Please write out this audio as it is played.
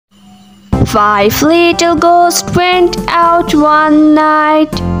5 little ghosts went out one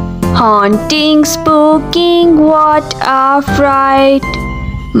night, haunting, spooking, what a fright.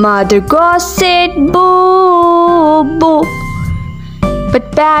 Mother Ghost said boo, boo.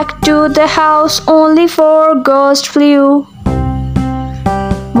 But back to the house only 4 ghosts flew.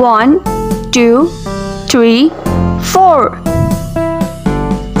 1, 2, 3, 4.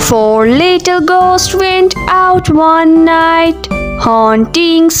 4 little ghosts went out one night,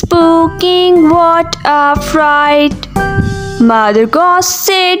 haunting, spooking, what a fright. Mother Ghost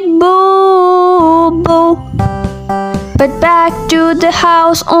said boo, boo. But back to the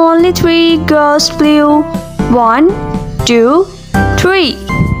house only 3 ghosts flew. 1, 2, 3.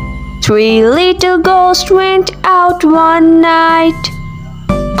 3 little ghosts went out one night,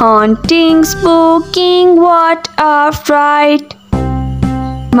 haunting, spooking, what a fright.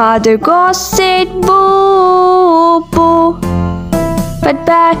 Mother Ghost said boo, boo. But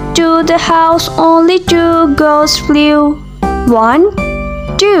back to the house only 2 ghosts flew. 1,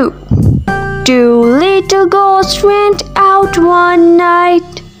 2. 2 little ghosts went out one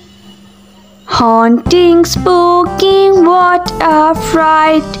night, haunting, spooking, what a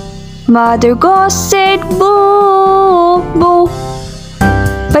fright. Mother Ghost said boo, boo.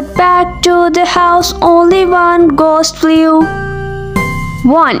 But back to the house only 1 ghost flew.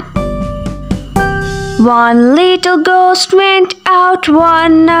 1. 1 little ghost went out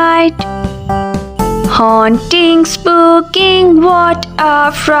one night, haunting, spooking, what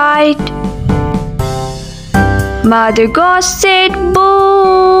a fright. Mother Ghost said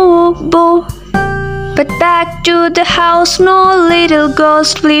boo, boo. But back to the house no little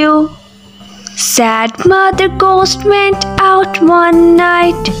ghost flew. Sad Mother Ghost went out one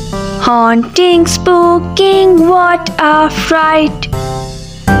night, haunting, spooking, what a fright.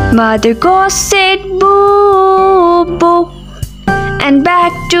 Mother Ghost said boo, boo. And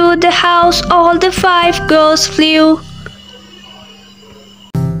back to the house all the 5 ghosts flew.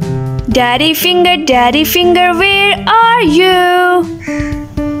 Daddy Finger, where are you?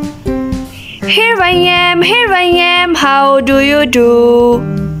 Here I am, how do you do?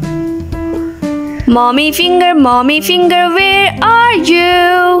 Mommy Finger, where are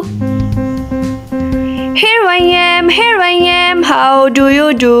you? Here I am, how do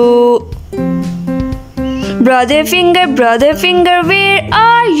you do? Brother Finger, where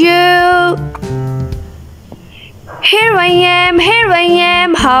are you? Here I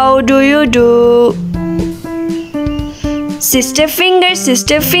am, how do you do? Sister Finger,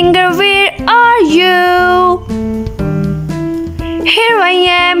 where are you? Here I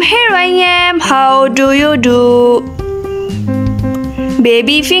am, how do you do?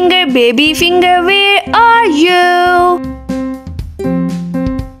 Baby Finger, where are you?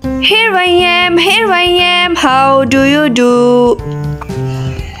 Here I am, how do you do?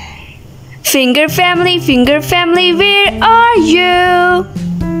 Finger Family, where are you?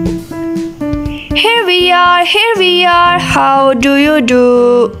 Here we are, how do you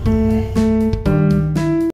do?